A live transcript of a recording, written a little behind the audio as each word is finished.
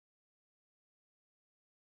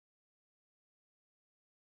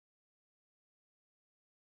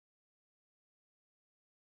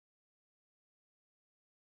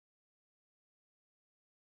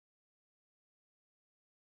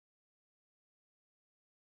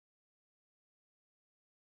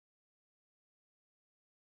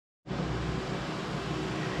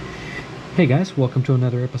Hey guys, welcome to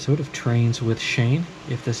another episode of Trains with Shane.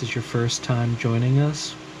 If this is your first time joining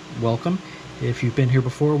us, welcome. If you've been here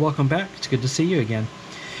before, welcome back. It's good to see you again.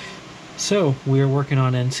 So, we're working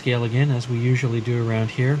on N scale again, as we usually do around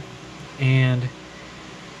here. And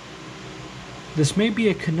this may be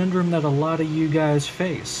a conundrum that a lot of you guys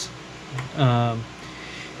face.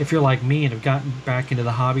 If you're like me and have gotten back into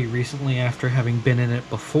the hobby recently after having been in it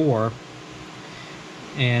before,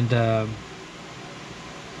 and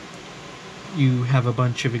you have a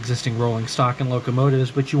bunch of existing rolling stock and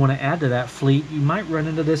locomotives, but you want to add to that fleet, you might run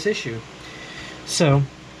into this issue. So,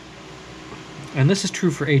 and this is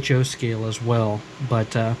true for HO scale as well,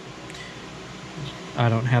 but I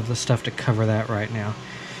don't have the stuff to cover that right now.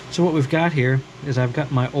 So what we've got here is I've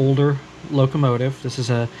got my older locomotive. This is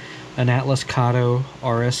an Atlas Kato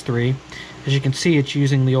RS3. As you can see, it's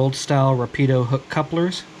using the old style Rapido hook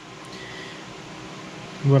couplers.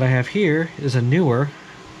 What I have here is a newer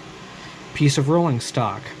piece of rolling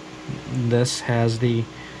stock. This has the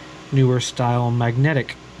newer style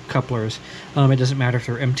magnetic couplers. It doesn't matter if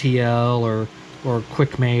they're MTL or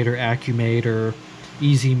quick mate or AccuMate or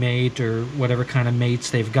easy mate or whatever kind of mates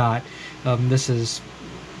they've got. This is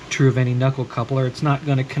true of any knuckle coupler. It's not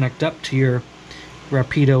going to connect up to your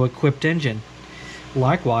Rapido equipped engine.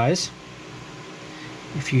 Likewise,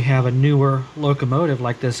 if you have a newer locomotive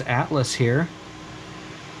like this Atlas here,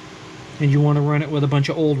 and you want to run it with a bunch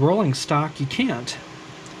of old rolling stock, you can't.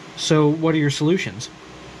 So what are your solutions?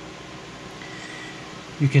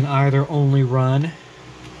 You can either only run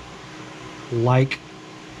like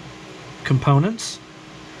components,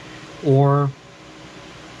 or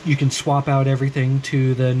you can swap out everything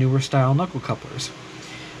to the newer style knuckle couplers.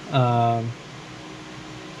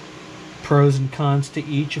 Pros and cons to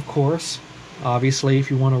each, of course. Obviously,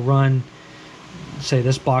 if you want to run, say,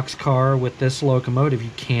 this boxcar with this locomotive,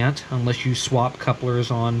 you can't unless you swap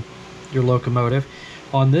couplers on your locomotive.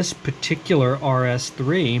 On this particular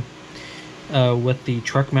RS3, with the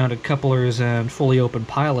truck-mounted couplers and fully open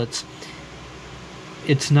pilots,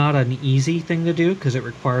 it's not an easy thing to do because it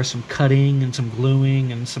requires some cutting and some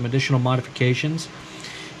gluing and some additional modifications.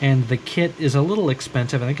 And the kit is a little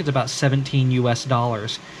expensive. I think it's about $17 US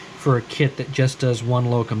for a kit that just does one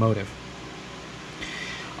locomotive.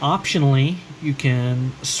 Optionally, you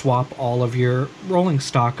can swap all of your rolling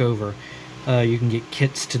stock over. You can get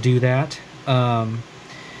kits to do that.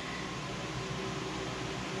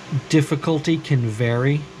 Difficulty can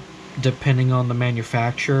vary depending on the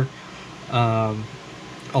manufacturer. A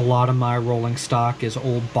lot of my rolling stock is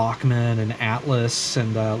old Bachmann and Atlas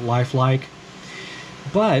and Lifelike.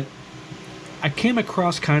 But I came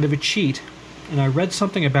across kind of a cheat, and I read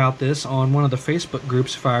something about this on one of the Facebook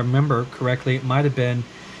groups, if I remember correctly. It might have been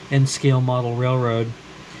N Scale Model Railroad.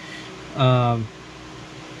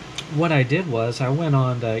 What I did was I went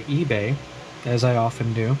on to eBay, as I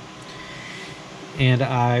often do, and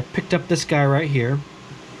I picked up this guy right here.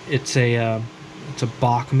 It's a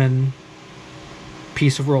Bachmann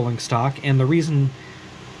piece of rolling stock, and the reason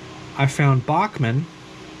I found Bachmann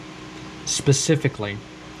specifically,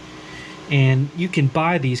 and you can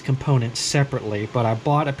buy these components separately, but I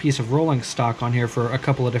bought a piece of rolling stock on here for a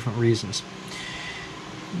couple of different reasons.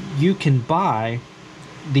 You can buy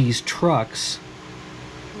these trucks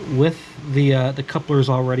with the couplers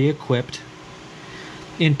already equipped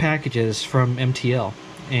in packages from MTL,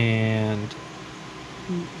 and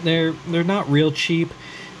they're not real cheap,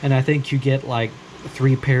 and I think you get like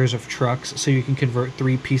 3 pairs of trucks, so you can convert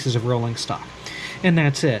 3 pieces of rolling stock, and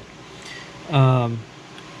that's it. The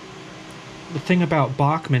thing about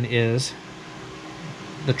Bachmann is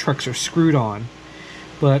the trucks are screwed on.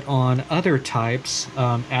 But on other types,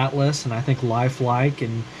 Atlas and I think Lifelike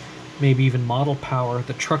and maybe even Model Power,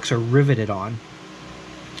 the trucks are riveted on.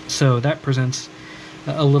 So that presents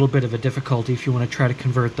a little bit of a difficulty if you want to try to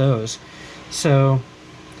convert those. So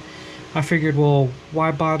I figured, well,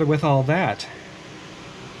 why bother with all that?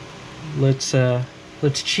 Let's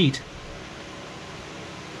cheat.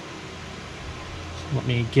 Let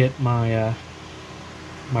me get my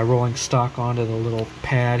my rolling stock onto the little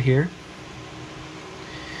pad here.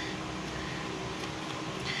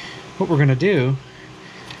 What we're going to do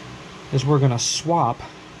is we're going to swap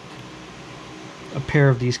a pair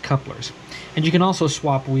of these couplers. And you can also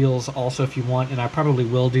swap wheels also if you want, and I probably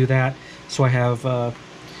will do that. So I have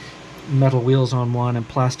metal wheels on one and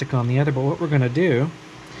plastic on the other. But what we're going to do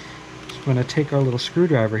is we're going to take our little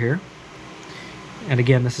screwdriver here. And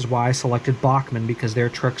again, this is why I selected Bachmann, because their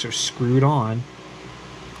trucks are screwed on.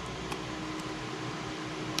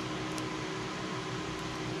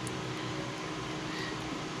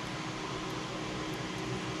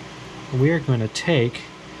 We are going to take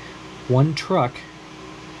one truck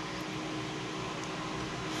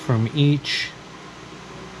from each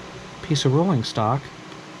piece of rolling stock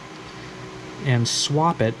and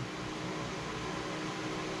swap it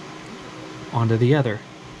onto the other.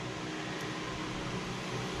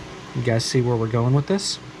 You guys see where we're going with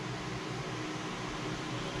this?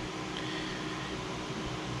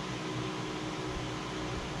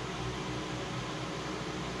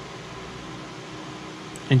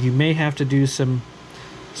 And you may have to do some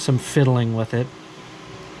fiddling with it.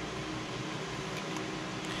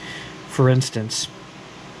 For instance,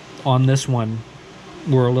 on this one,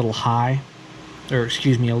 we're a little high, or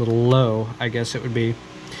excuse me, a little low, I guess it would be,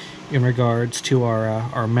 in regards to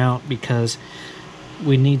our mount, because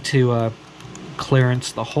we need to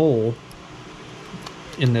clearance the hole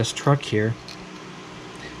in this truck here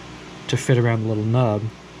to fit around the little nub.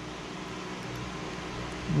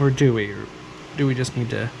 Or do we? Or do we just need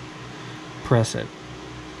to press it?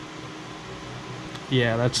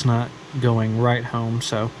 Yeah, that's not going right home,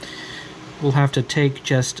 so we'll have to take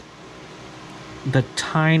just the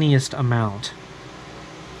tiniest amount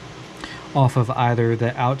off of either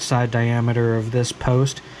the outside diameter of this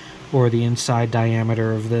post or the inside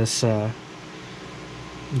diameter of this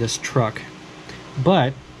this truck.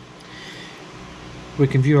 But we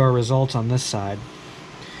can view our results on this side.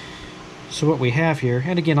 So what we have here,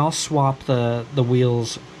 and again, I'll swap the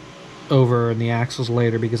wheels over and the axles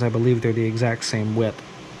later because I believe they're the exact same width.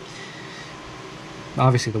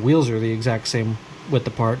 Obviously the wheels are the exact same width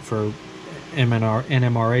apart for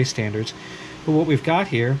NMRA standards. But what we've got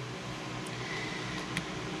here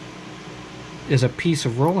is a piece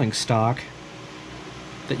of rolling stock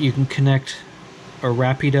that you can connect a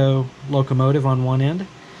Rapido locomotive on one end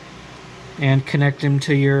and connect them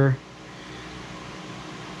to your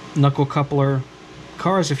knuckle coupler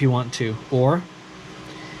cars if you want to, or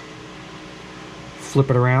flip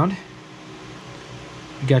it around.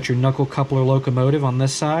 You got your knuckle coupler locomotive on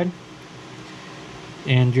this side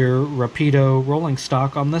and your Rapido rolling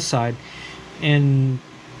stock on this side, and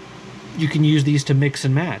you can use these to mix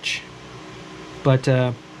and match. But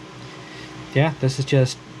yeah, this is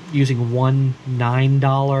just using one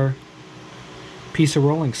 $9 piece of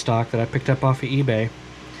rolling stock that I picked up off of eBay.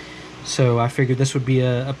 So I figured this would be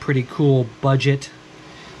a pretty cool budget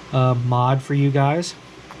mod for you guys,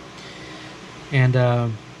 and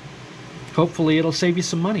hopefully it'll save you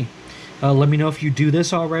some money. Let me know if you do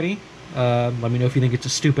this already. Let me know if you think it's a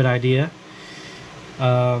stupid idea.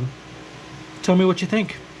 Tell me what you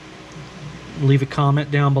think. Leave a comment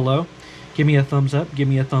down below. Give me a thumbs up, give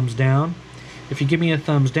me a thumbs down. If you give me a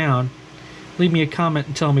thumbs down, leave me a comment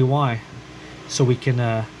and tell me why, so we can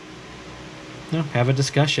have a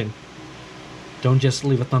discussion. Don't just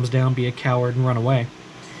leave a thumbs down, be a coward, and run away.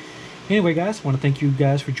 Anyway, guys, I want to thank you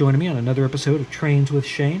guys for joining me on another episode of Trains with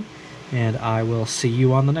Shane, and I will see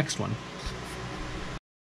you on the next one.